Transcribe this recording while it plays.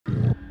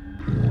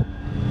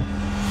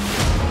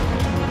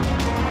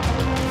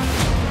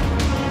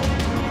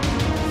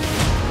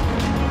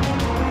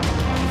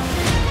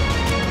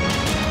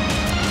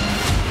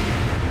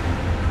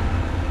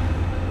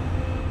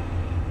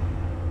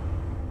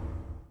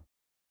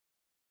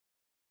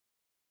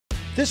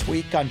This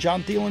week on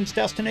Jon Thelen's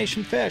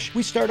Destination Fish,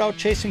 we start out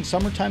chasing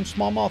summertime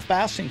smallmouth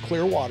bass in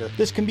clear water.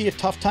 This can be a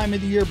tough time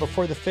of the year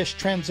before the fish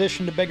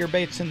transition to bigger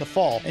baits in the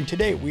fall, and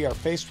today we are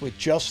faced with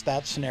just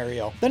that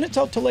scenario. Then it's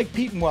out to Lake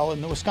Petenwell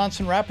in the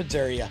Wisconsin Rapids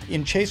area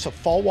in chase of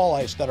fall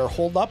walleyes that are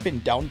holed up in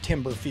down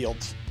timber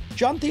fields.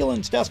 Jon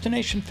Thelen's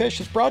Destination Fish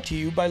is brought to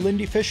you by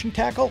Lindy Fishing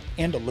Tackle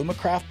and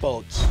Alumacraft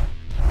Boats.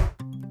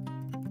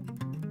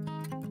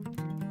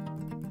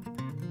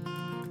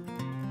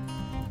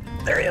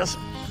 There he is.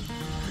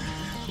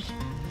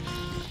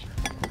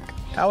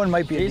 That one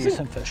might be a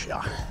decent fish,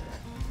 yeah.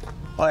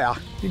 Oh yeah,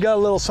 you got a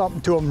little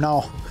something to him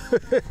now.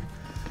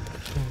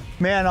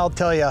 Man, I'll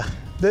tell you,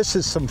 this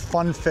is some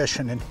fun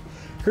fishing, and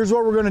here's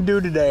what we're gonna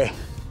do today.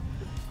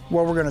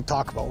 What we're gonna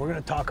talk about. We're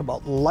gonna talk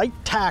about light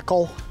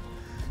tackle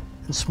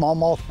and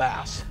smallmouth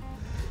bass,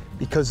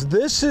 because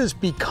this is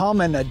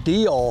becoming a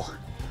deal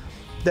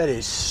that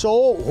is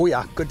so, oh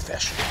yeah, good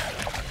fish.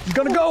 He's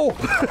gonna go.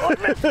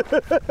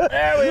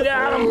 There we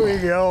got him. There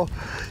we go.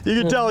 You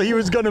can tell he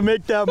was gonna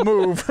make that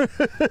move.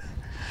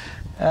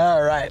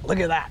 All right, look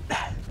at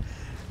that.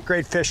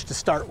 Great fish to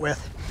start with.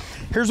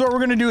 Here's what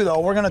we're gonna do though.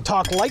 We're gonna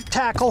talk light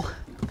tackle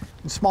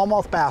and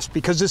smallmouth bass,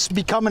 because this is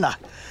becoming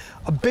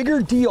a bigger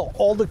deal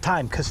all the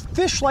time, because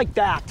fish like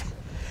that,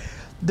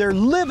 they're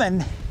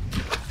living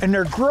and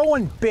they're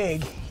growing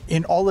big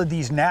in all of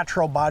these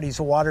natural bodies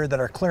of water that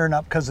are clearing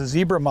up because of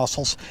zebra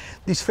mussels.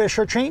 These fish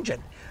are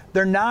changing.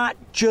 They're not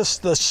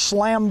just the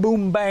slam,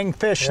 boom, bang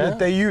fish that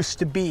they used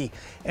to be.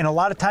 And a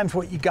lot of times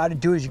what you gotta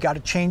do is you gotta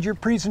change your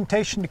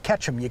presentation to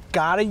catch them. You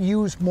gotta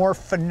use more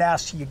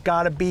finesse. You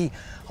gotta be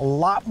a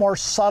lot more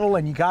subtle,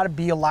 and you gotta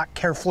be a lot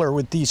carefuler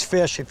with these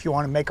fish if you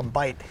wanna make them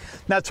bite.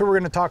 And that's what we're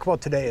gonna talk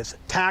about today, is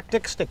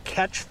tactics to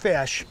catch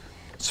fish,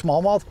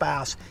 smallmouth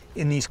bass,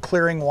 in these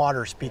clearing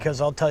waters. Because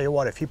I'll tell you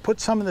what, if you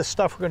put some of this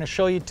stuff we're gonna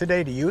show you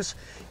today to use,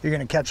 you're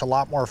gonna catch a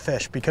lot more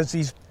fish, because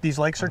these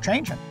lakes are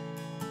changing.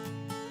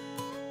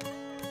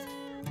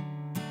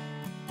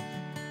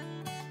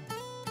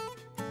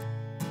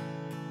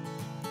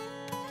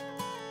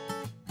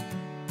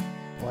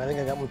 Well, I think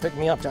I got one pick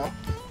me up, John.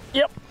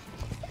 Yep.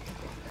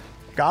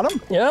 Got him?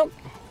 Yep.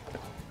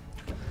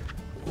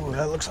 Ooh,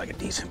 that looks like a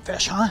decent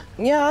fish, huh?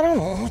 Yeah, I don't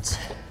know. It's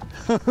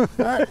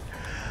not,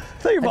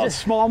 Thing about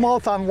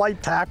smallmouth on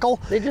light tackle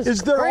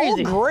is they're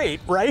crazy. all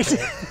great, right?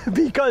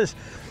 Because,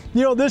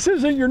 you know, this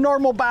isn't your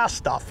normal bass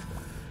stuff.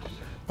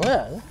 Oh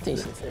yeah, that's a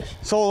decent fish.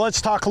 So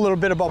let's talk a little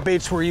bit about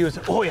baits we're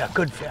using. Oh yeah,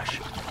 good fish.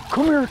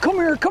 Come here, come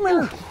here, come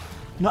here.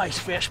 Nice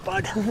fish,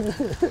 bud.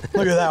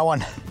 Look at that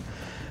one.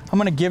 I'm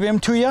gonna give him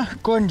to you.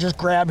 Go ahead and just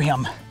grab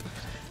him.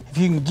 If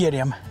you can get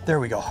him. There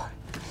we go.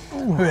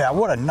 Look at that,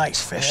 what a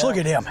nice fish. Yeah. Look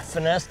at him.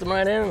 Finessed him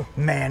right in.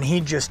 Man,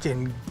 he just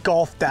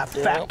engulfed that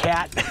fat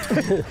cat.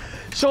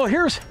 So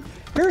here's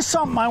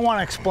something I want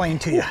to explain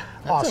to you.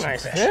 That's awesome a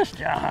nice fish,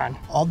 John.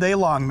 All day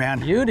long,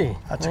 man. Beauty.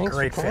 That's Thanks a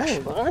great for fish.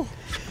 playing, bud.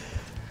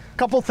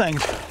 Couple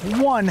things.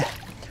 One,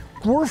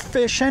 we're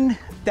fishing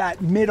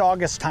that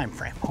mid-August time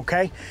frame,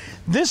 okay?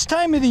 This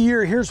time of the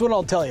year, here's what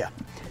I'll tell you.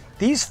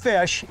 These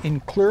fish in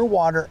clear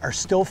water are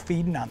still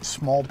feeding on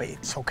small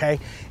baits, okay?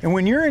 And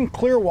when you're in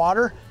clear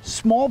water,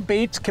 small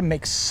baits can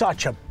make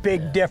such a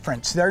big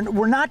difference.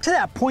 We're not to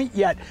that point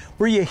yet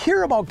where you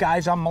hear about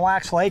guys on Mille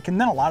Lacs Lake, and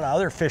then a lot of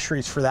other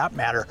fisheries for that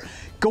matter,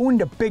 going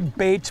to big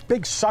baits,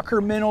 big sucker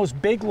minnows,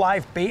 big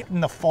live bait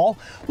in the fall.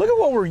 Look at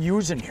what we're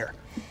using here.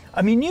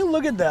 I mean, you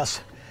look at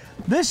this.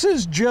 This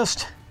is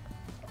just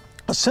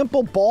a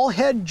simple ball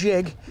head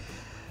jig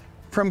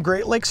from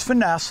Great Lakes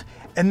Finesse.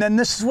 And then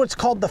this is what's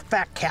called the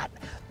fat cat.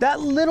 That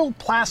little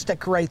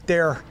plastic right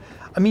there,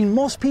 I mean,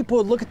 most people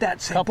would look at that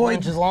and say, couple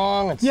inches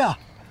long. Yeah,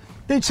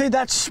 they'd say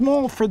that's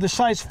small for the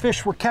size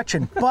fish we're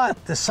catching.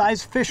 But the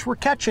size fish we're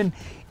catching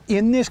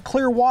in this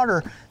clear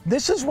water,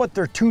 this is what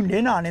they're tuned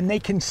in on, and they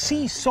can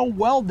see so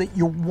well that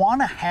you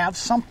wanna have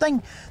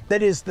something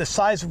that is the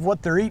size of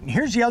what they're eating.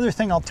 Here's the other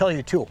thing I'll tell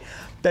you too,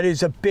 that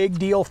is a big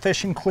deal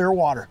fishing clear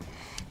water.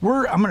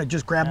 I'm gonna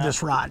just grab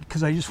this rod,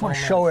 because I just wanna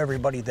show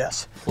everybody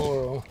this.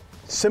 Floral.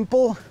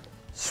 Simple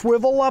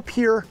swivel up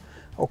here,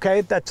 okay?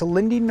 That's a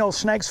Lindy no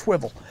snag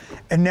swivel.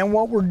 And then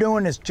what we're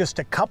doing is just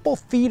a couple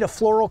feet of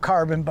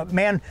fluorocarbon, but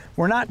man,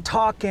 we're not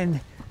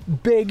talking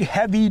big,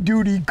 heavy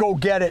duty, go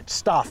get it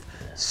stuff.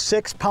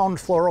 6-pound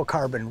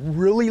fluorocarbon,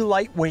 really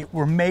lightweight.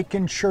 We're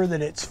making sure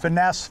that it's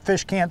finesse,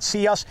 fish can't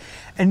see us.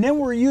 And then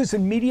we're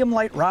using medium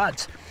light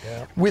rods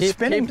with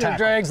spinning tackle. Keep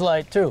the drags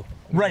light too.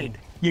 Right.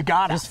 You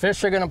got it. These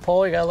fish are gonna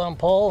pull, you gotta let them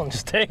pull and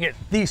just take it.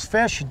 These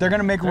fish, they're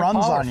gonna make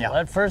runs on you.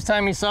 That first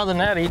time he saw the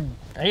net, he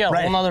got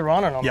a whole nother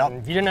run on them. Yep.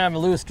 And if you didn't have a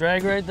loose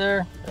drag right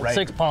there, that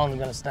 6 pound is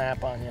gonna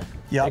snap on you.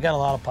 Yep. They got a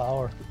lot of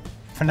power.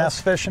 Finesse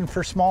fishing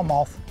for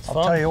smallmouth.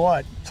 I'll tell you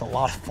what, it's a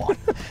lot of fun.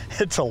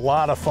 It's a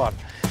lot of fun.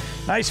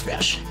 Nice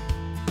fish.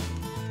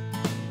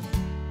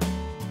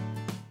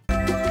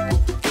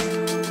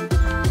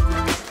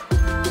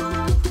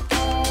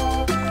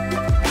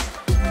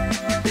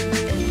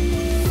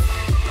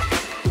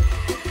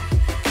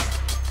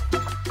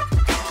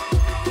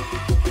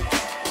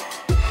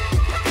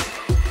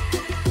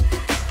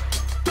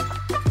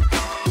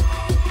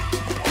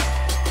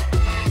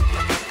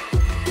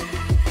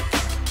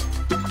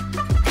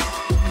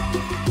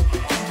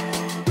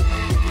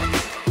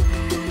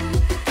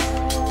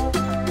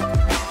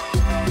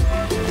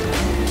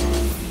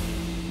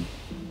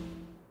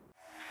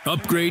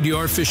 Upgrade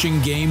your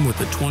fishing game with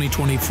the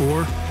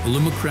 2024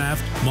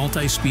 Alumacraft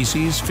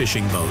Multi-Species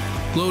Fishing Boat.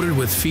 Loaded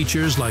with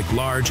features like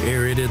large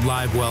aerated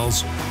live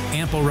wells,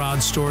 ample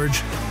rod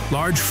storage,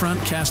 large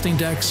front casting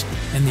decks,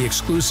 and the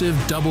exclusive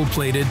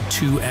double-plated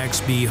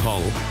 2XB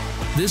hull.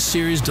 This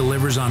series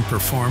delivers on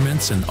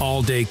performance and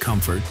all-day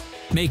comfort,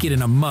 making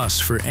it a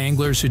must for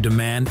anglers who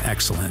demand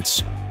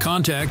excellence.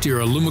 Contact your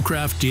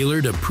Alumacraft dealer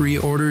to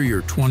pre-order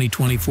your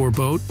 2024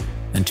 boat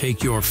and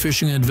take your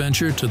fishing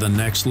adventure to the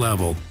next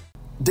level.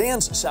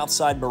 Dan's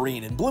Southside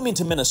Marine in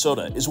Bloomington,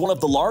 Minnesota is one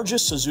of the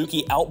largest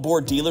Suzuki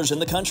outboard dealers in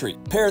the country.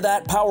 Pair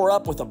that power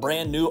up with a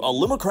brand new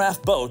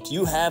Alumacraft boat,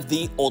 you have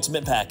the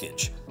ultimate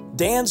package.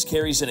 Dan's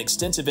carries an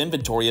extensive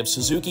inventory of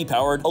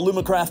Suzuki-powered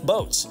Alumacraft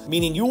boats,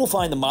 meaning you will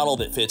find the model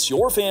that fits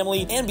your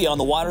family and be on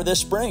the water this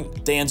spring.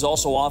 Dan's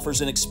also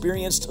offers an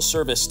experienced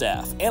service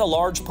staff and a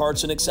large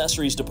parts and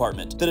accessories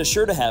department that is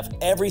sure to have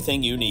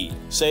everything you need.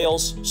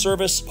 Sales,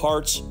 service,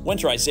 parts,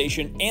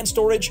 winterization, and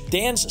storage,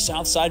 Dan's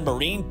Southside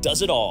Marine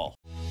does it all.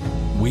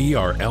 We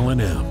are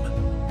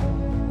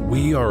L&M.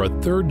 We are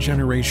a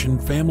third-generation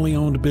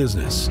family-owned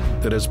business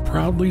that has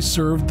proudly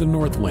served the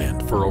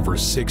Northland for over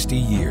 60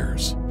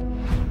 years.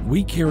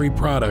 We carry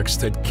products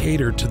that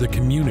cater to the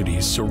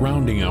communities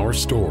surrounding our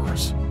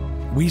stores.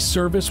 We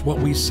service what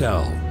we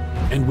sell,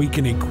 and we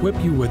can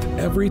equip you with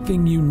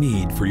everything you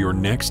need for your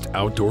next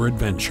outdoor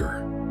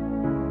adventure.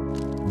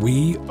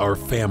 We are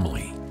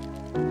family.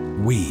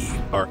 We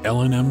are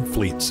L&M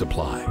Fleet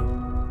Supply.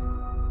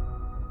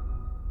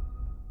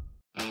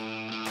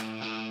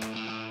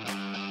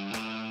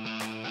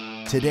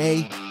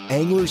 Today,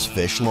 anglers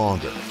fish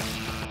longer.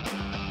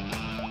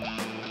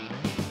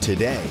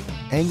 Today,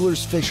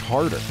 anglers fish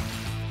harder.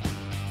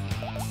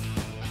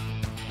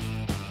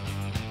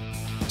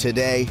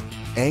 Today,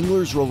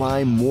 anglers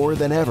rely more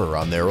than ever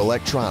on their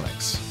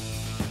electronics.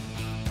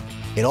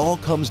 It all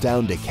comes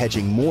down to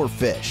catching more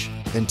fish,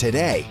 and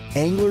today,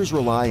 anglers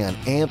rely on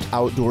Amped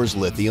Outdoors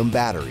lithium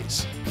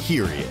batteries,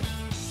 period.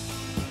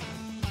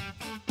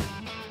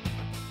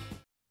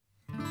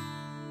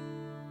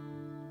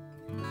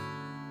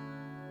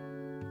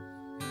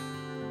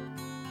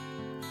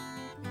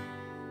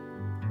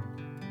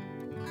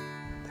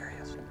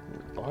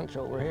 Bunch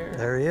over here.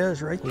 There he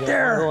is, right You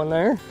there. got one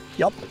there?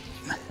 Yep.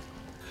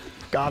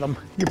 Got him.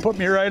 You put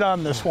me right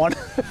on this one.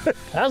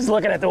 I was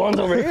looking at the ones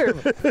over here.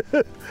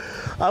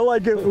 I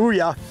like it. Ooh,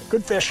 yeah.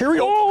 Good fish. Here we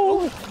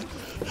go.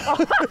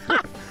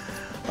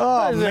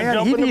 Oh,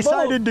 man. He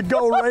decided to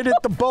go right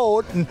at the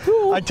boat. And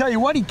I tell you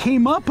what, he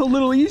came up a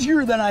little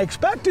easier than I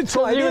expected.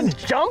 So I didn't. He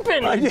was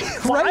jumping. Right.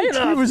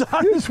 He was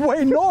on his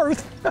way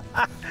north.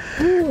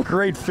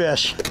 Great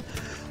fish.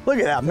 Look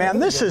at that, man.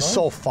 This is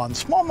so fun.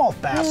 Smallmouth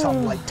bass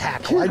on light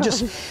tackle.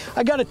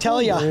 I got to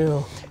tell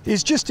you,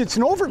 it's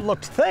an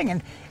overlooked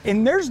thing.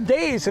 And there's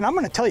days, and I'm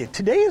going to tell you,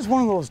 today is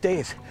one of those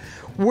days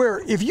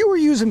where if you were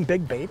using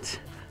big baits,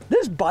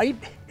 this bite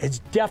is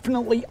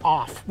definitely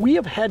off. We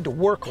have had to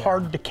work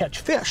hard to catch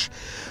fish.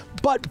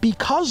 But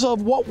because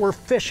of what we're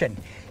fishing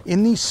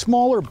in these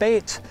smaller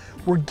baits,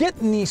 we're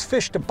getting these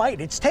fish to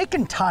bite. It's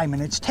taken time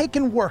and it's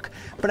taken work,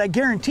 but I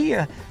guarantee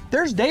you,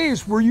 there's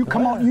days where you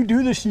come out and you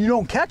do this and you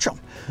don't catch them.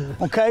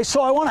 Okay, so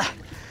I want to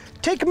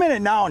take a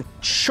minute now and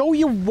show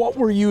you what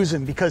we're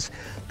using, because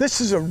this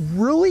is a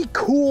really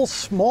cool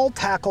small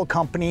tackle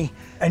company,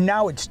 and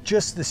now it's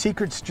just, the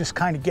secret's just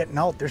kind of getting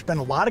out. There's been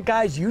a lot of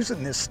guys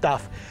using this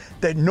stuff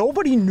that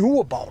nobody knew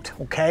about,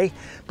 okay?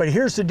 But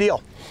here's the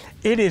deal.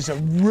 It is a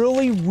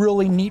really,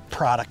 really neat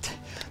product.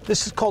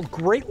 This is called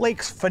Great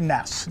Lakes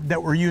Finesse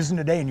that we're using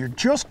today, and you're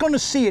just gonna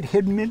see it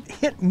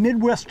hit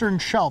Midwestern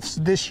shelves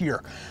this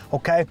year,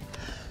 okay?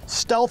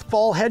 Stealth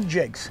ball head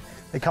jigs.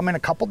 They come in a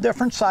couple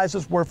different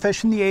sizes. We're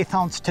fishing the 1/8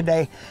 ounce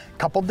today, a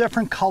couple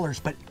different colors,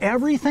 but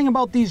everything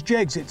about these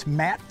jigs, it's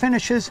matte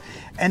finishes,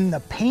 and the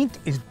paint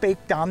is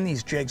baked on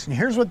these jigs. And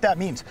here's what that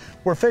means.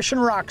 We're fishing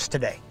rocks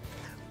today.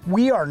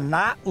 We are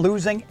not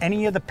losing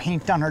any of the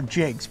paint on our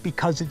jigs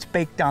because it's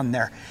baked on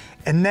there.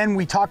 And then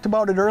we talked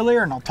about it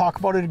earlier, and I'll talk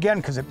about it again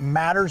because it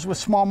matters with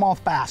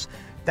smallmouth bass.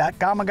 That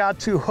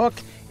Gamakatsu hook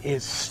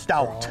is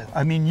stout.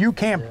 I mean, you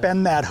can't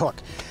bend that hook.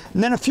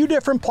 And then a few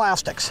different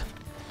plastics.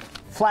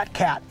 Flat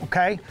cat,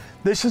 okay?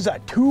 This is a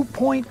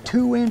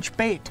 2.2-inch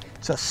bait.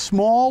 It's a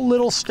small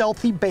little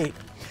stealthy bait.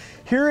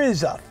 Here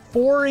is a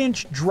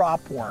 4-inch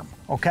drop worm,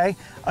 okay?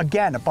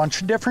 Again, a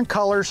bunch of different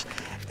colors.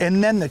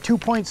 And then the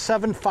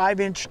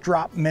 2.75-inch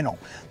drop minnow.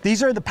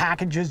 These are the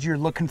packages you're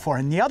looking for.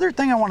 And the other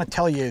thing I want to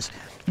tell you is,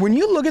 when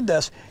you look at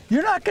this,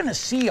 you're not going to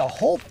see a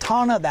whole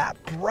ton of that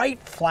bright,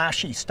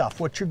 flashy stuff.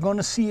 What you're going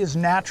to see is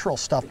natural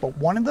stuff. But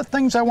one of the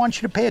things I want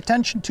you to pay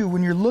attention to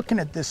when you're looking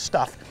at this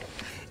stuff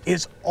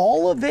is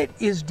all of it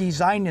is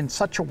designed in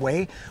such a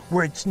way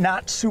where it's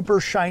not super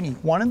shiny.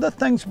 One of the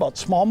things about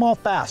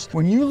smallmouth bass,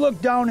 when you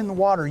look down in the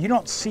water, you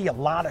don't see a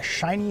lot of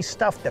shiny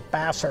stuff that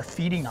bass are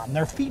feeding on.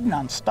 They're feeding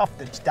on stuff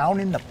that's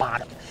down in the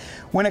bottom.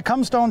 When it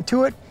comes down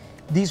to it,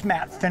 these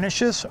matte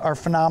finishes are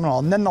phenomenal.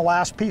 And then the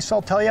last piece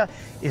I'll tell you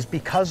is,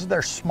 because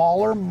they're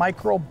smaller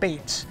micro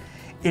baits,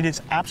 It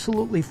is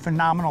absolutely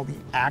phenomenal, the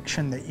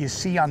action that you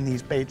see on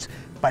these baits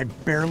by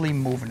barely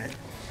moving it.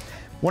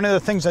 One of the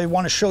things I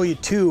want to show you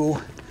too,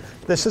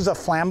 this is a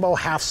Flambeau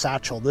half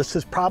satchel. This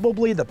is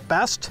probably the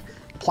best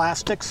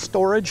plastic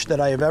storage that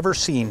I have ever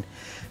seen,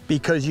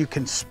 because you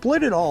can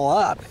split it all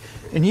up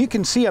and you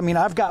can see, I mean,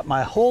 I've got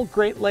my whole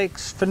Great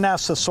Lakes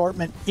finesse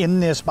assortment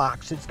in this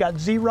box. It's got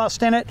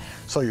Z-rust in it,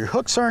 so your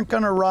hooks aren't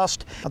gonna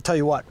rust. I'll tell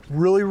you what,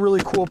 really,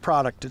 really cool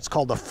product. It's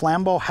called the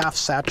Flambeau half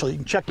satchel. You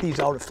can check these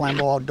out at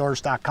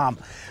flambeauoutdoors.com.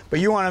 But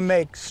you wanna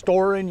make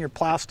storing your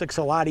plastics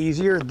a lot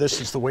easier, this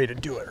is the way to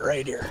do it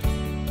right here.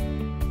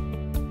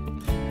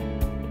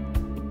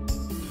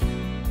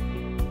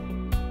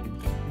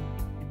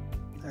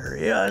 There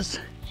he is.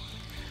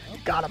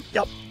 Got him,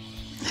 yep.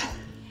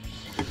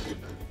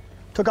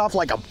 Took off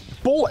like a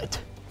bullet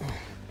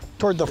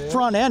toward the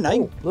front end.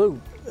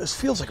 This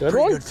feels like a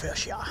pretty good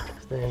fish, yeah.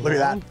 Look at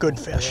that, good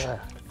fish. I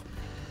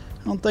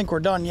don't think we're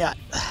done yet.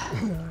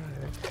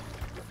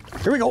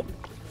 Here we go.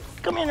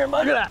 Come in here,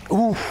 bud. Look at that.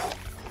 Ooh,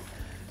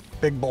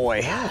 big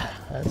boy.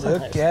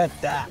 Look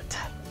at that.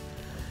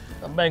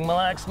 A big Mille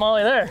Lacs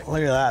smallie there.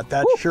 Look at that,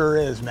 that sure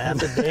is, man.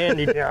 That's a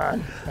dandy,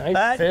 John.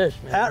 Nice fish,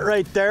 man. That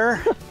right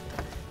there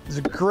is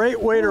a great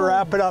way to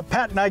wrap it up.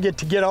 Pat and I get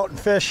to get out and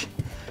fish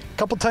a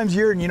couple times a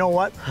year, and you know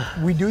what?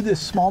 We do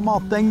this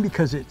smallmouth thing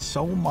because it's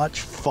so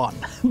much fun.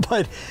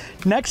 But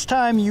next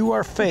time you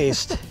are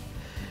faced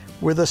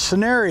with a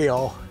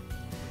scenario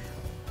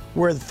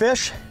where the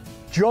fish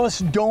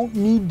just don't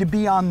need to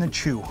be on the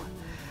chew,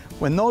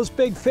 when those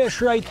big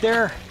fish right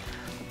there,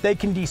 they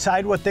can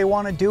decide what they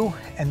want to do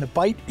and the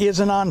bite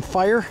isn't on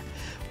fire,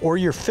 or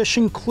you're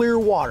fishing clear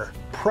water,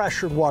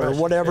 pressured water,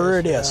 whatever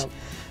it is,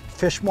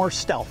 fish more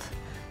stealth.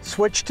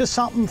 Switch to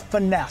something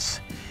finesse.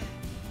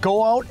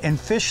 Go out and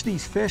fish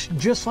these fish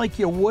just like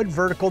you would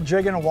vertical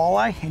jigging a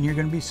walleye, and you're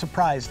gonna be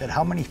surprised at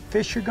how many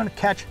fish you're gonna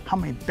catch, how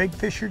many big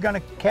fish you're gonna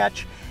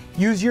catch.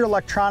 Use your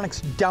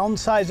electronics,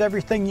 downsize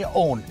everything you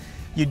own.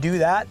 You do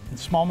that, and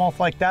smallmouth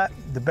like that,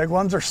 the big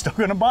ones are still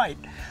gonna bite.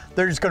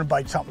 They're just gonna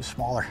bite something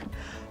smaller.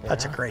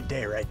 That's a great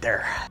day right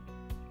there.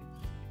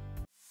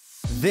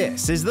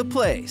 This is the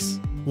place.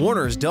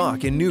 Warner's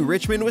Dock in New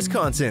Richmond,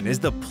 Wisconsin is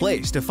the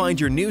place to find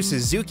your new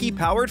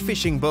Suzuki-powered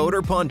fishing boat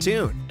or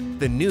pontoon.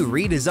 The new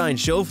redesigned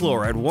show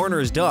floor at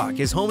Warner's Dock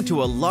is home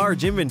to a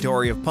large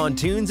inventory of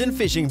pontoons and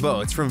fishing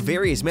boats from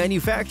various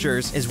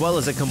manufacturers, as well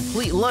as a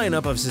complete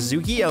lineup of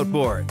Suzuki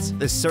outboards.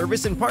 The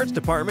service and parts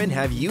department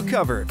have you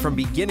covered from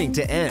beginning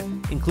to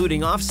end,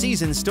 including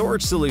off-season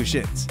storage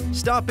solutions.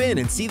 Stop in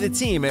and see the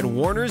team at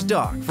Warner's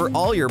Dock for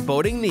all your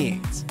boating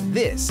needs.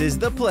 This is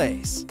the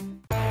place.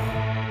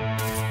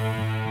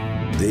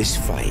 This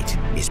fight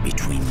is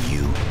between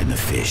you and the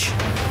fish.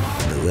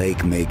 The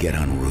lake may get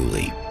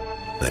unruly,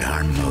 but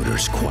our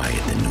motors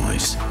quiet the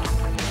noise.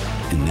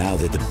 And now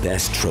that the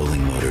best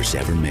trolling motors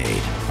ever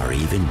made are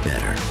even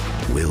better,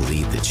 we'll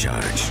lead the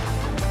charge.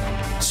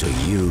 So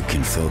you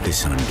can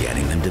focus on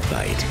getting them to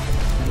bite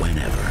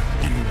whenever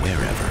and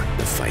wherever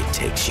the fight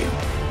takes you.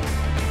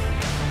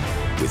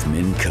 With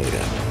Minn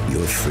Kota,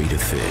 you're free to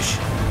fish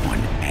on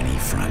any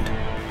front.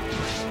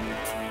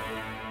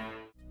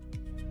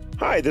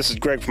 Hi, this is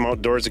Greg from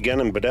Outdoors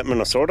Again in Baudette,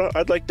 Minnesota.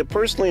 I'd like to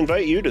personally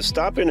invite you to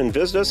stop in and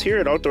visit us here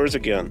at Outdoors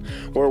Again,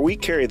 where we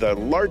carry the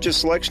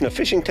largest selection of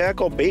fishing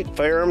tackle, bait,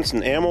 firearms,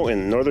 and ammo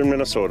in northern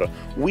Minnesota.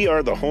 We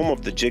are the home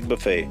of the Jig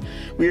Buffet.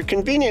 We are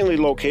conveniently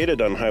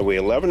located on Highway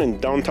 11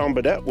 in downtown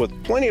Baudette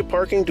with plenty of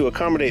parking to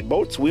accommodate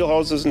boats,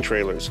 wheelhouses, and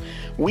trailers.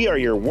 We are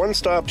your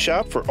one-stop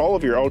shop for all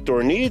of your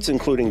outdoor needs,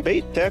 including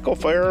bait, tackle,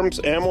 firearms,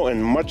 ammo,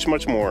 and much,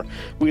 much more.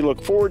 We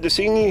look forward to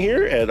seeing you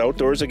here at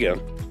Outdoors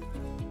Again.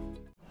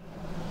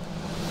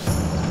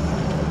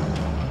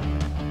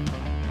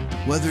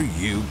 Whether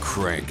you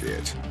crank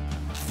it,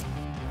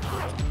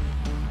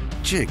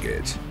 jig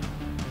it,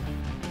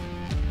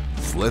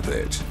 flip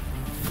it,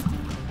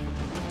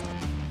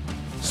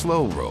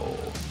 slow roll,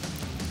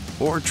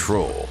 or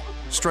troll,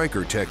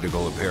 Striker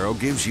Technical Apparel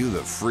gives you the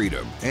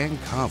freedom and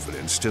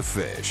confidence to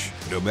fish,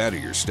 no matter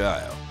your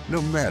style,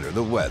 no matter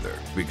the weather,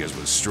 because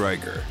with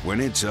Striker, when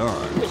it's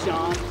on,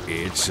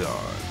 it's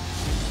on.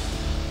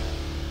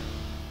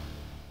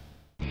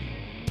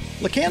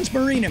 LeCann's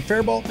Marine in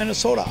Faribault,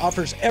 Minnesota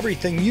offers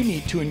everything you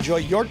need to enjoy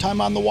your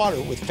time on the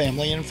water with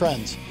family and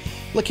friends.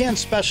 LeCann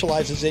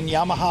specializes in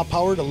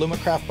Yamaha-powered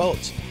Alumacraft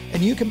boats,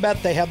 and you can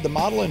bet they have the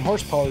model and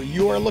horsepower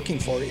you are looking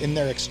for in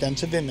their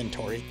extensive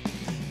inventory.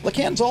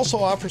 LeCann's also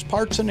offers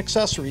parts and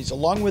accessories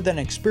along with an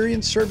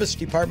experienced service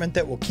department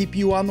that will keep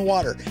you on the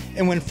water,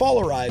 and when fall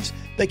arrives,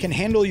 they can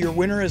handle your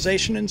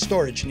winterization and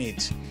storage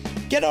needs.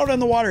 Get out on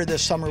the water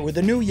this summer with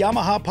a new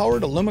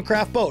Yamaha-powered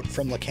Alumacraft boat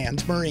from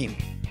LeCann's Marine.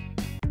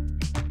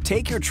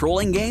 Take your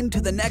trolling game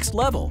to the next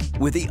level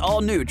with the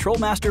all-new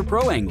TrollMaster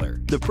Pro Angler.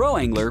 The Pro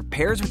Angler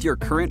pairs with your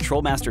current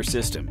TrollMaster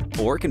system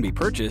or can be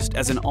purchased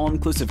as an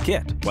all-inclusive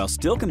kit while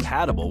still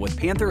compatible with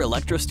Panther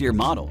Electrosteer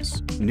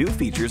models. New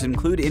features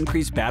include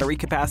increased battery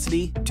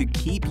capacity to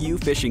keep you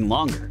fishing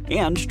longer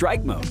and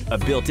strike mode, a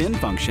built-in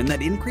function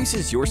that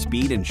increases your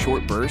speed in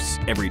short bursts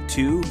every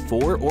 2,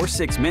 4, or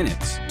 6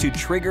 minutes to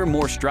trigger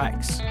more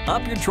strikes.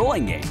 Up your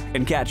trolling game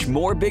and catch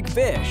more big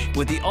fish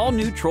with the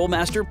all-new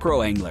TrollMaster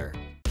Pro Angler.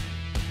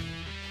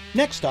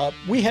 Next up,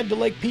 we head to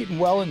Lake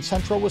Petenwell in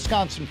central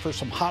Wisconsin for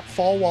some hot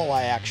fall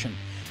walleye action.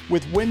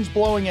 With winds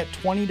blowing at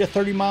 20 to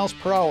 30 miles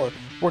per hour,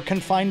 we're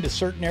confined to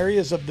certain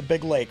areas of the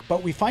big lake,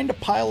 but we find a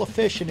pile of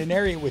fish in an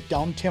area with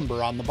down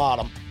timber on the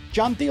bottom.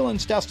 Jon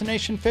Thelen's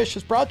Destination Fish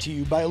is brought to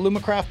you by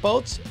Alumacraft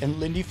Boats and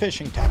Lindy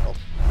Fishing Tackle.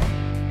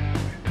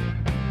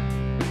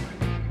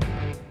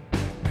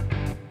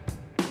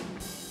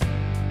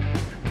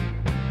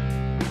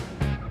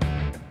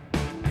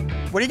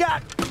 What do you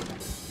got?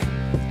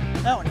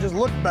 That one just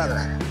looked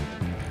better.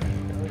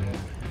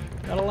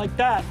 Gotta like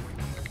that.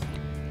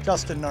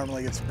 Justin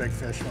normally gets a big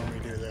fish when we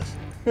do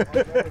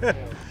this.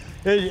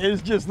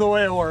 It's just the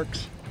way it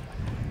works.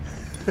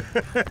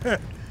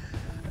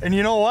 And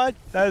you know what?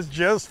 That's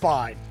just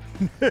fine.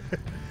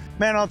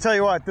 Man, I'll tell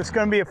you what, this is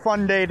gonna be a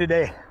fun day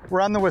today. We're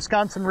on the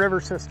Wisconsin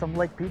River system,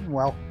 Lake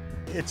Petenwell.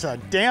 It's a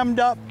dammed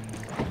up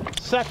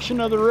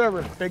section of the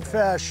river. Big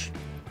fish.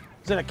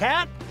 Is it a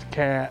cat? It's a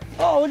cat.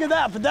 Oh, look at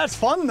that, but that's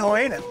fun though,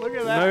 ain't it? Look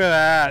at that. Look at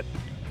that.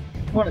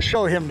 I want to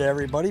show him to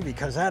everybody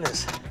because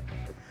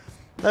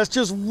that's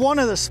just one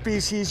of the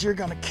species you're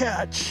gonna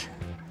catch.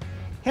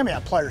 Hand me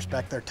that pliers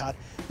back there, Todd.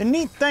 The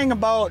neat thing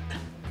about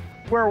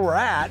where we're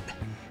at,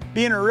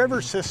 being a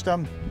river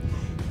system,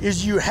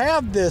 is you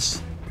have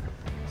this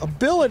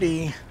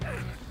ability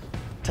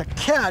to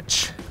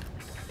catch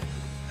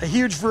a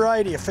huge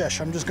variety of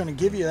fish. I'm just gonna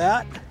give you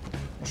that.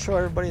 I'll show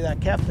everybody that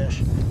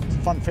catfish. It's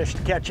a fun fish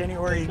to catch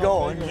anywhere you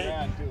go.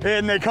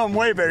 And they come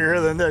way bigger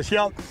than this,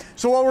 yep.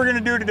 So what we're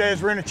gonna do today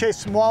is we're gonna chase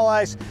some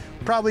walleyes,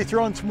 probably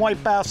throw in some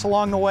white bass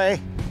along the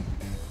way.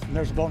 And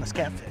there's a bonus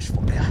catfish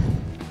for you.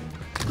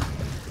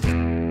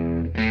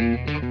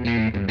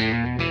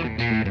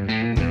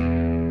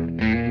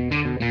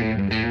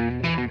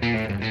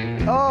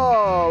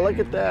 Oh, look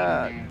at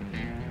that.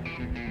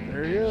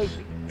 There he is.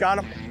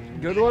 Got him.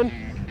 Good one.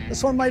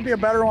 This one might be a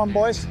better one,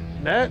 boys.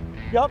 That?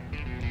 Yep.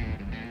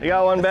 I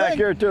got one back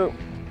here too.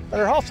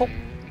 Better hustle.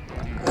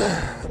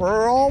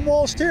 We're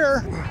almost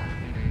here.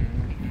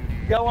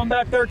 You got one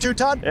back there too,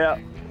 Todd? Yeah.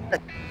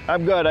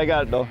 I'm good, I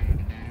got it though.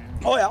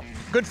 Oh yeah,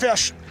 good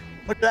fish.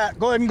 Look at that.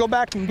 Go ahead and go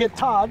back and get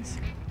Todd's.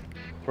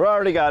 We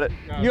already got it.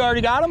 You already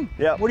got him?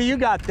 Yeah. What do you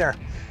got there?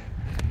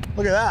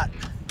 Look at that.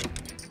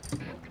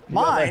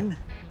 Mine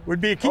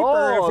would be a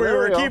keeper if we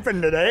were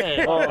keeping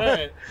today.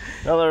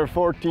 Another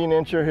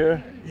 14-incher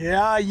here.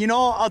 Yeah, you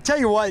know, I'll tell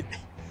you what,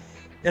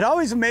 it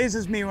always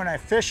amazes me when I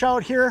fish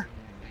out here,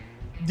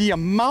 the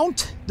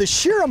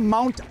sheer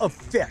amount of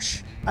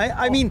fish.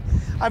 I mean,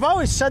 I've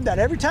always said that.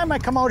 Every time I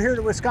come out here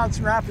to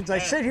Wisconsin Rapids, I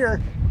sit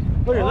here,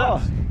 look at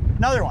this,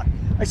 another one.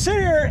 I sit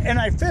here and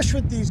I fish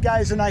with these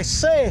guys and I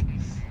say,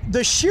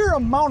 the sheer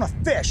amount of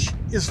fish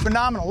is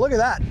phenomenal. Look at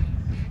that,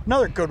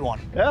 another good one.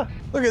 Yeah.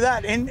 Look at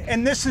that,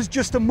 and this is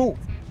just a move.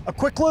 A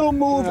quick little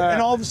move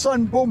and all of a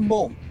sudden, boom,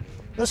 boom.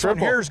 This one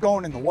here is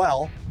going in the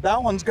well.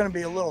 That one's gonna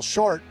be a little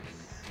short.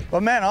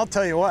 But man, I'll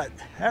tell you what,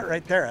 that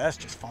right there, that's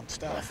just fun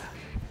stuff.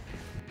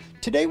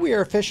 Today we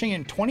are fishing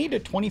in 20 to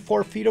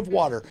 24 feet of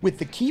water, with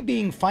the key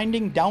being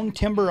finding down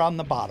timber on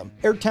the bottom.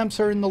 Air temps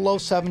are in the low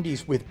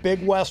 70s with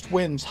big west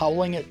winds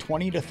howling at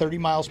 20 to 30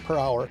 miles per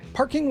hour.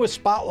 Parking with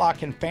spot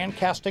lock and fan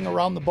casting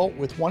around the boat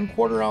with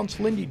 1/4 ounce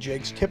Lindy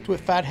jigs tipped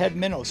with fathead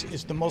minnows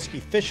is the most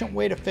efficient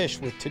way to fish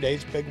with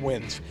today's big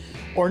winds.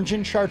 Orange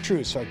and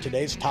chartreuse are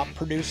today's top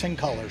producing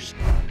colors.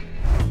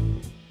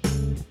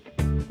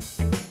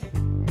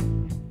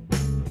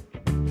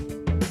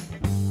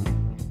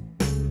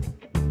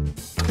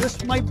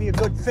 This might be a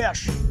good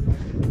fish.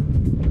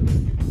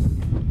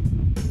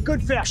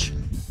 Good fish.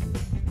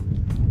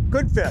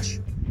 Good fish.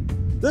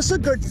 This is a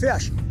good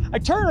fish. I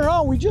turn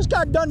around, we just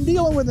got done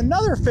dealing with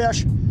another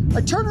fish.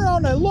 I turn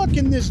around and I look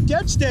in this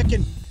dead stick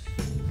and,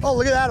 oh,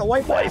 look at that, a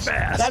white bass.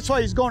 That's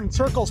why he's going in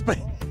circles. But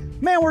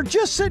man, we're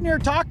just sitting here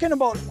talking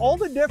about all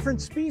the different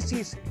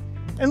species.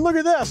 And look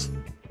at this.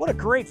 What a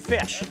great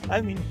fish. I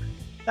mean,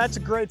 that's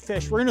a great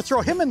fish. We're gonna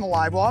throw him in the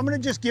live well. I'm gonna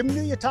just give him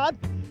to you, Todd.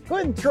 Go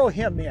ahead and throw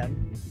him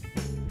in,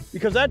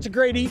 because that's a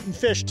great eating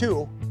fish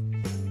too.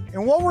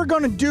 And what we're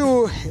gonna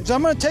do is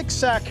I'm gonna take a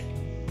sec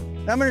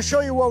and I'm gonna show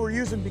you what we're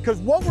using, because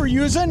what we're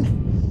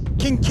using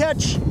can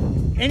catch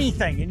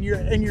anything, and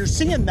you're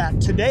seeing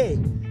that today.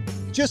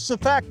 Just the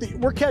fact that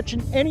we're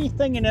catching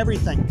anything and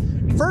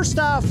everything. First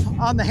off,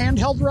 on the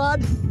handheld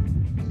rod,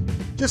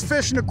 just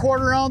fishing a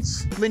 1/4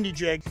 ounce Lindy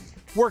jig.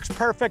 Works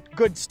perfect,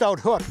 good stout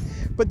hook.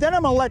 But then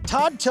I'm gonna let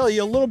Todd tell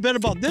you a little bit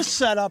about this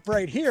setup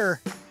right here,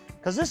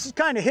 because this is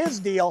kind of his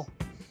deal.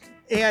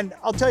 And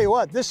I'll tell you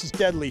what, this is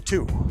deadly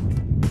too.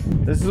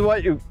 This is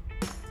what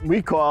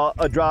we call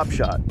a drop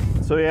shot.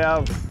 So you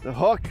have the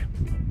hook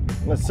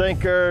and the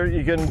sinker.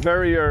 You can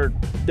vary your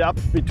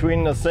depth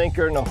between the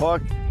sinker and the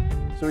hook.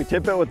 So we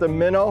tip it with a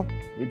minnow.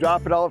 You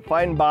drop it out,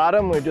 fine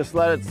bottom, we just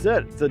let it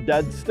sit. It's a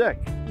dead stick.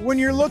 When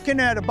you're looking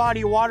at a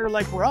body of water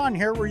like we're on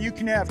here, where you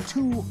can have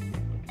 2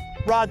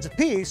 rods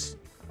apiece,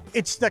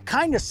 it's the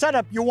kind of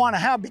setup you want to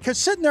have, because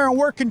sitting there and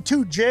working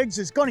 2 jigs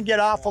is going to get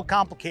awful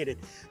complicated.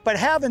 But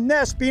having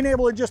this, being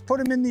able to just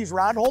put them in these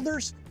rod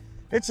holders,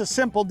 it's a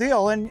simple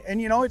deal,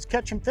 and you know, it's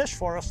catching fish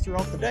for us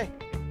throughout the day.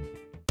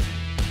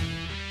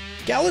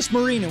 Gallus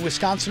Marine in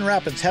Wisconsin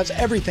Rapids has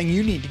everything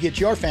you need to get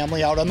your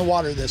family out on the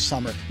water this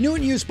summer. New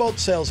and used boat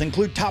sales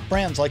include top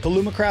brands like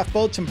Alumacraft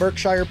boats and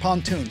Berkshire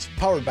pontoons,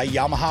 powered by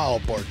Yamaha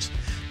outboards.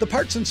 The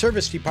parts and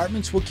service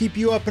departments will keep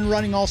you up and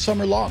running all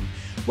summer long.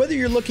 Whether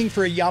you're looking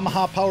for a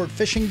Yamaha-powered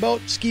fishing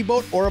boat, ski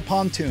boat, or a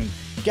pontoon,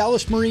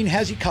 Gallus Marine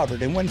has you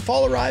covered, and when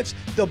fall arrives,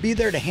 they'll be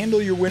there to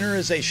handle your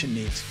winterization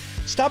needs.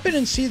 Stop in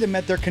and see them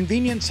at their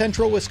convenient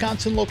central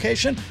Wisconsin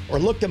location, or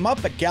look them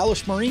up at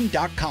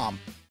gallusmarine.com.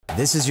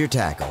 This is your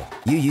tackle.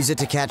 You use it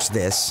to catch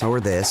this, or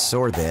this,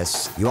 or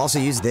this. You also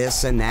use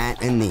this and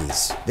that and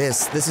these.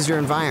 This is your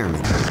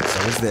environment.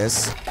 So is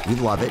this. You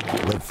love it,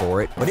 live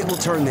for it, but it will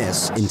turn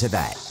this into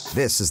that.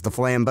 This is the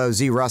Flambeau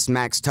Z-Rust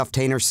Max Tough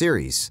Tainer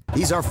series.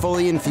 These are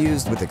fully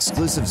infused with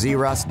exclusive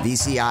Z-Rust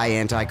VCI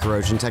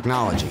anti-corrosion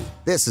technology.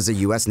 This is a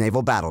U.S.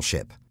 naval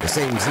battleship. The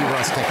same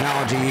Z-Rust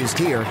technology used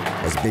here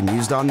has been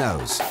used on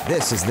those.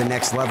 This is the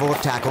next level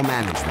of tackle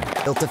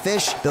management. Built to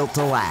fish, built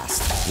to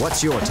last.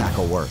 What's your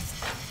tackle worth?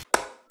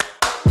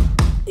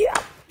 Yeah.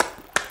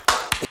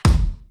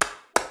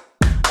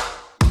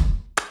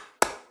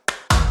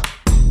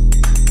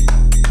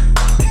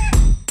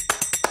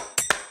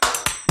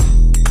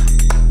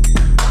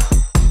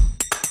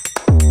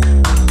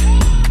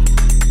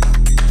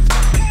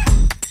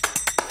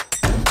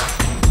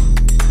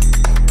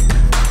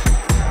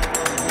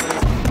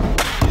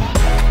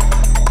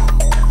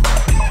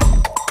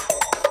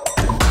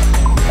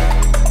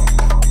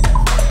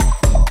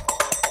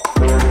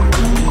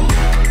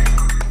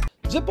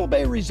 Zippo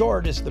Bay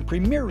Resort is the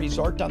premier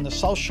resort on the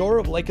south shore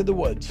of Lake of the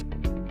Woods.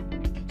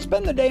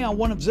 Spend the day on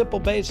one of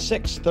Zippo Bay's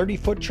 6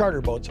 30-foot charter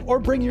boats, or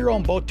bring your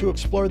own boat to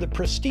explore the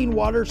pristine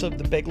waters of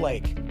the Big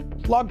Lake.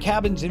 Log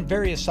cabins in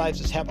various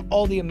sizes have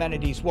all the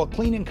amenities, while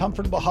clean and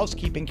comfortable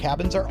housekeeping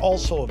cabins are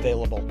also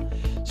available.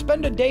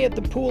 Spend a day at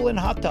the pool and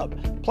hot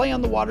tub, play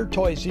on the water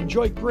toys,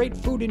 enjoy great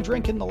food and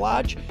drink in the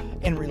lodge,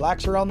 and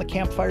relax around the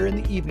campfire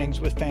in the evenings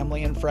with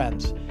family and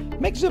friends.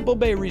 Make Zippo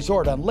Bay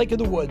Resort on Lake of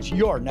the Woods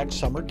your next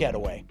summer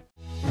getaway.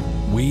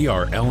 We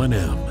are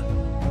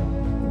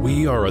L&M.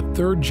 We are a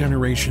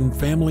third-generation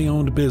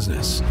family-owned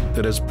business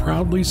that has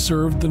proudly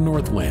served the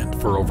Northland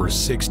for over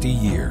 60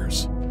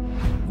 years.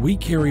 We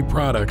carry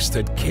products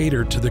that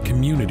cater to the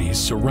communities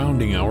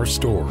surrounding our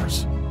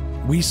stores.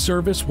 We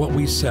service what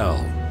we sell,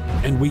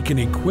 and we can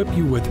equip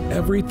you with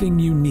everything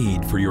you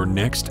need for your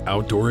next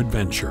outdoor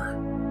adventure.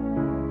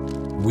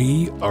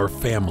 We are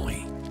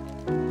family.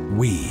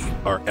 We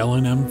are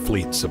L&M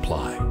Fleet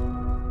Supply.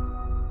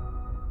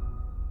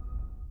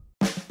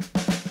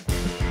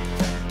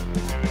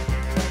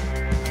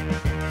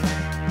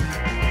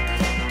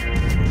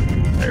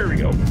 There we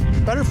go.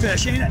 Better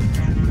fish, ain't it?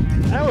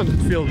 That one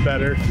feels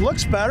better.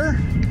 Looks better.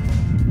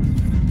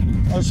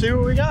 Let's see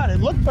what we got. It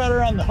looked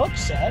better on the hook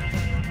set.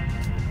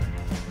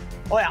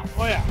 Oh yeah,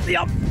 oh yeah.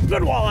 Yep,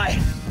 good walleye.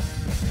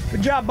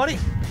 Good job, buddy.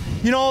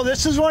 You know,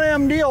 this is one of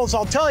them deals,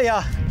 I'll tell you.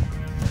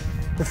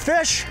 The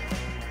fish,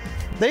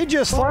 they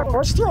just,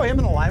 let's throw him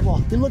in the live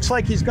well. He looks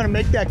like he's gonna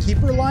make that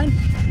keeper line.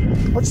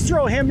 Let's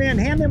throw him in,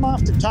 hand him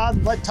off to Todd,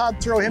 and let Todd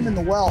throw him in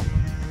the well.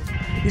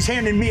 He's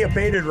handing me a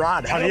baited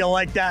rod. How do you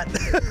like that?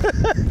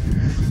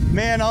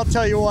 Man, I'll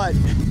tell you what,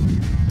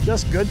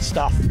 just good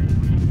stuff.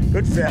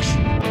 Good fish.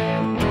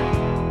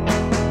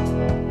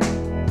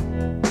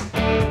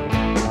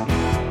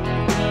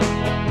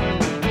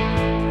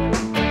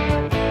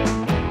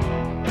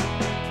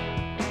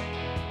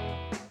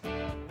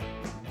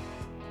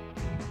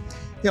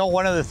 You know,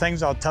 one of the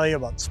things I'll tell you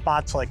about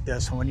spots like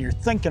this, and when you're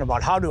thinking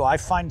about how do I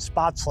find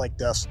spots like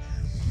this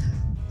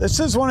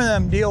is one of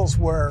them deals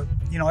where,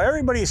 you know,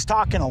 everybody's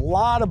talking a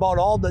lot about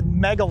all the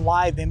mega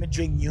live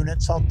imaging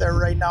units out there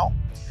right now.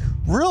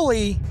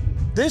 Really,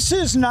 this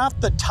is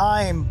not the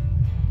time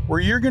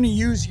where you're going to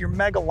use your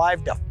mega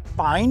live to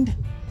find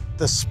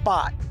the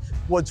spot.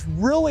 What's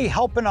really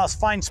helping us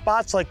find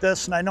spots like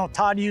this, and I know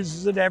Todd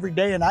uses it every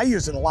day and I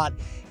use it a lot,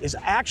 is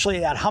actually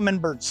that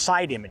Humminbird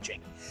side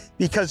imaging.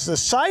 Because the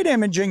side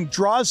imaging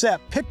draws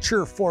that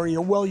picture for you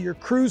while you're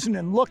cruising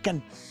and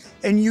looking,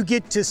 and you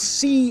get to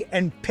see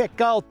and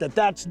pick out that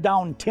that's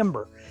down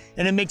timber.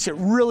 And it makes it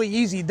really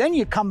easy. Then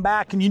you come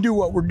back and you do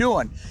what we're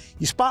doing.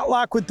 You spot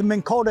lock with the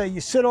Minn Kota, you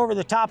sit over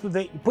the top of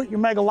it, you put your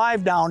Mega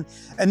Live down,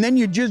 and then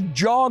you just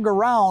jog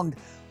around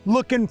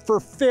looking for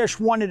fish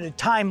one at a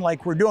time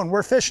like we're doing.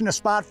 We're fishing a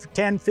spot for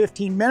 10,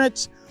 15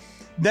 minutes,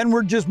 then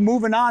we're just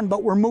moving on,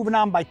 but we're moving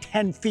on by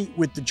 10 feet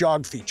with the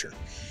jog feature.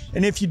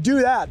 And if you do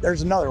that,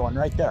 there's another one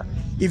right there.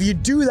 If you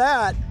do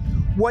that,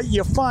 what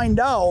you find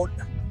out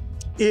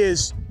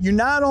is you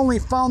not only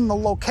found the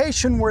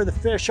location where the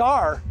fish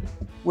are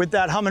with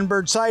that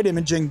Humminbird side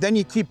imaging, then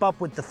you keep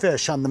up with the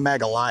fish on the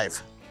Mega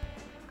Live.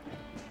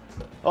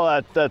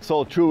 Oh, that's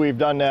so true. We've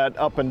done that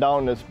up and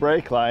down this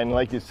brake line.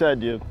 Like you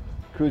said, you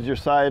cruise your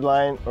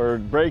sideline or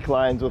brake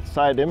lines with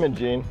side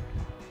imaging,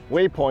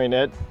 waypoint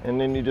it,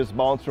 and then you just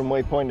bounce from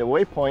waypoint to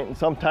waypoint. And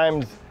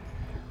sometimes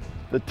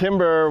the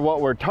timber, what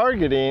we're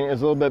targeting,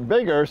 is a little bit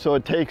bigger, so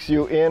it takes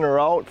you in or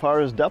out as far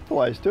as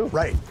depth-wise too.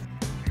 Right.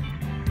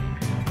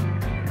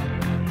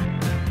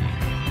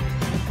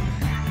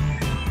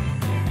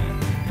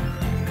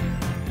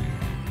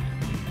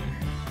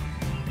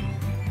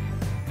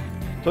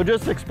 So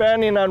just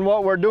expanding on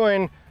what we're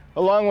doing,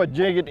 along with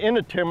jigging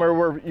into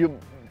timber, you've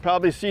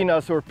probably seen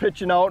us, we're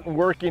pitching out and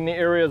working the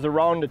areas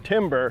around the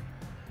timber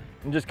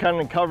and just kind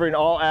of covering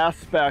all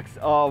aspects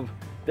of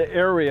the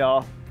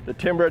area, the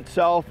timber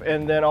itself,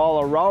 and then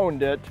all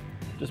around it.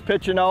 Just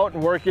pitching out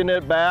and working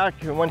it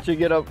back. And once we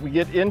get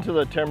into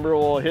the timber,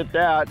 we'll hit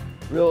that,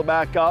 reel it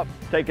back up,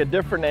 take a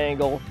different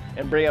angle,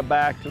 and bring it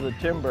back to the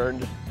timber,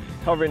 and just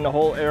covering the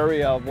whole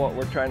area of what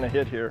we're trying to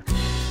hit here.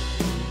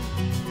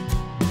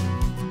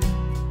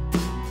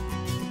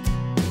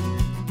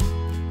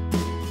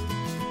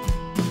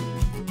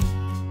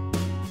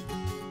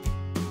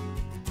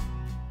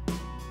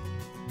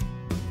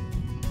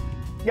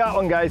 Got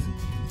one, guys.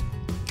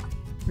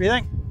 What do you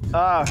think?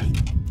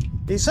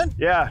 Decent?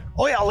 Yeah.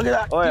 Oh yeah, look at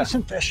that. Oh,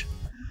 decent fish.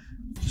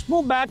 Just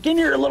move back in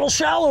here a little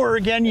shallower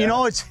again. You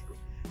know, it's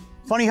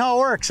funny how it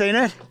works, ain't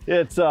it?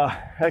 It's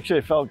actually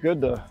it felt good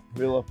to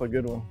reel up a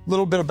good one. A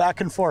little bit of back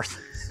and forth.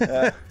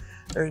 Yeah.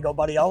 There you go,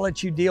 buddy. I'll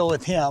let you deal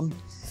with him.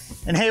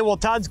 And hey, while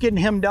Todd's getting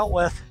him dealt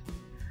with,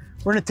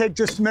 we're gonna take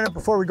just a minute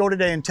before we go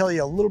today and tell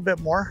you a little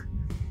bit more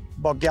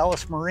about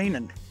Gallus Marine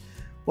and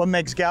what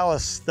makes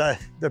Gallus the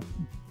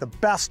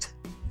best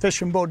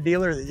fishing boat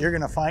dealer that you're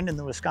gonna find in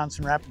the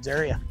Wisconsin Rapids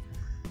area.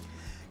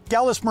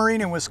 Gallus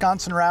Marine in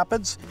Wisconsin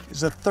Rapids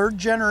is a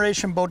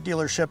third-generation boat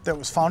dealership that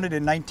was founded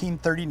in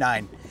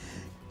 1939.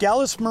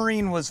 Gallus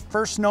Marine was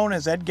first known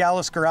as Ed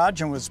Gallus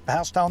Garage and was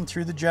passed down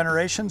through the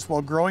generations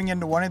while growing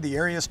into one of the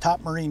area's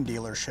top marine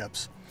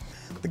dealerships.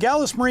 The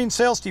Gallus Marine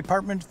sales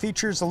department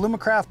features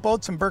Alumacraft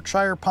boats and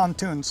Berkshire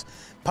pontoons,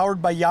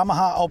 powered by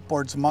Yamaha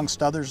outboards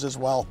amongst others as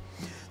well.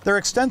 Their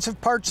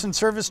extensive parts and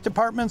service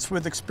departments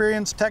with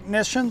experienced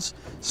technicians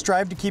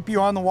strive to keep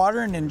you on the water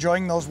and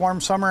enjoying those warm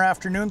summer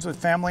afternoons with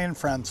family and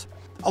friends.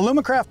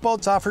 Alumacraft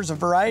Boats offers a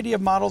variety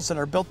of models that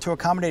are built to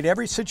accommodate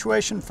every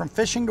situation from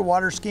fishing to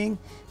water skiing,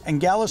 and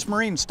Gallus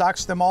Marine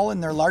stocks them all in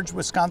their large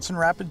Wisconsin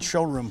Rapids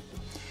showroom.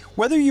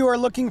 Whether you are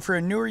looking for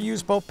a new or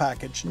used boat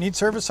package, need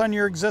service on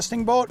your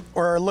existing boat,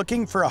 or are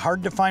looking for a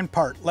hard-to-find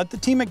part, let the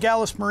team at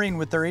Gallus Marine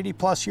with their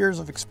 80-plus years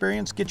of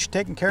experience get you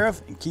taken care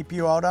of and keep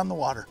you out on the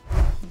water.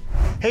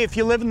 Hey, if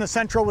you live in the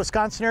central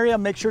Wisconsin area,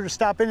 make sure to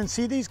stop in and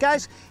see these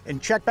guys, and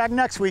check back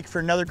next week for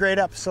another great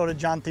episode of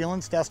Jon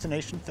Thelen's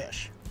Destination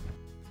Fish.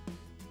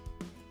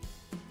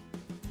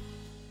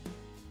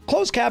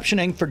 Closed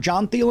captioning for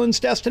Jon Thelen's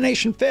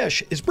Destination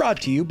Fish is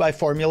brought to you by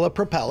Formula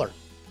Propeller.